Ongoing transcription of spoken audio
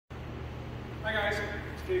Hi guys,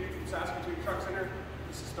 it's Dave from Saskatoon Truck Center.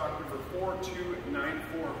 This is stock number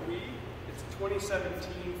 4294B. It's a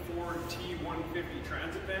 2017 Ford T150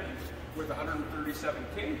 Transit van with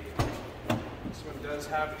 137K. This one does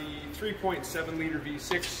have the 3.7 liter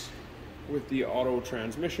V6 with the auto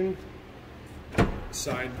transmission.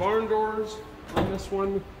 Side barn doors on this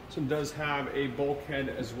one. This one does have a bulkhead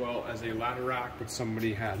as well as a ladder rack, but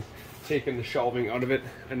somebody had taken the shelving out of it.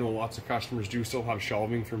 I know lots of customers do still have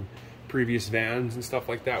shelving from previous vans and stuff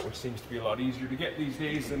like that, which seems to be a lot easier to get these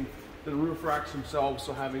days than the roof racks themselves.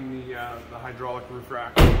 So having the hydraulic roof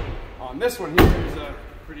rack on this one here is a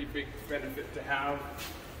pretty big benefit to have.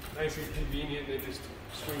 Nice and convenient. They just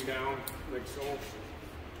swing down like so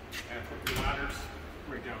and put the ladders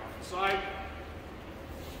right down off the side.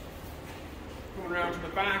 Going around to the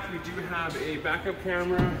back, we do have a backup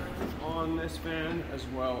camera on this van, as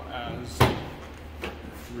well as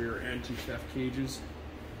rear anti-theft cages.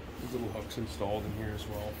 There's little hooks installed in here as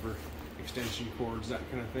well for extension cords, that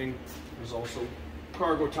kind of thing. There's also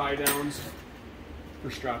cargo tie downs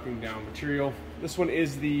for strapping down material. This one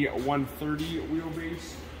is the 130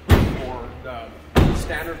 wheelbase, or the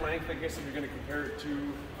standard length, I guess, if you're going to compare it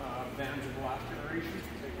to vans of the last generation.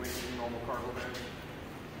 Same way as normal cargo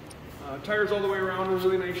vans. Tires all the way around are in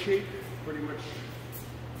really nice shape. Pretty much,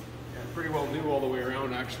 yeah, pretty well new all the way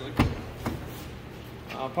around actually.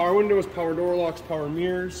 Power windows, power door locks, power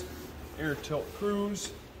mirrors, air tilt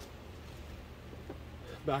cruise.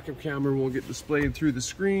 Backup camera will get displayed through the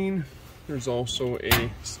screen. There's also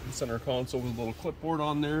a center console with a little clipboard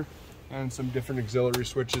on there and some different auxiliary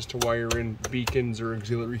switches to wire in beacons or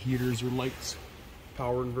auxiliary heaters or lights,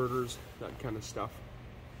 power inverters, that kind of stuff.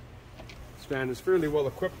 This van is fairly well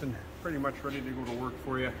equipped and pretty much ready to go to work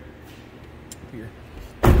for you. Here,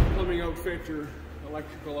 plumbing outfit or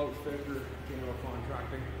electrical outfit or general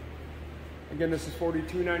contracting. Again, this is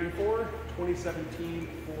 4294, 2017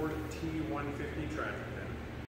 Ford T150 Transit.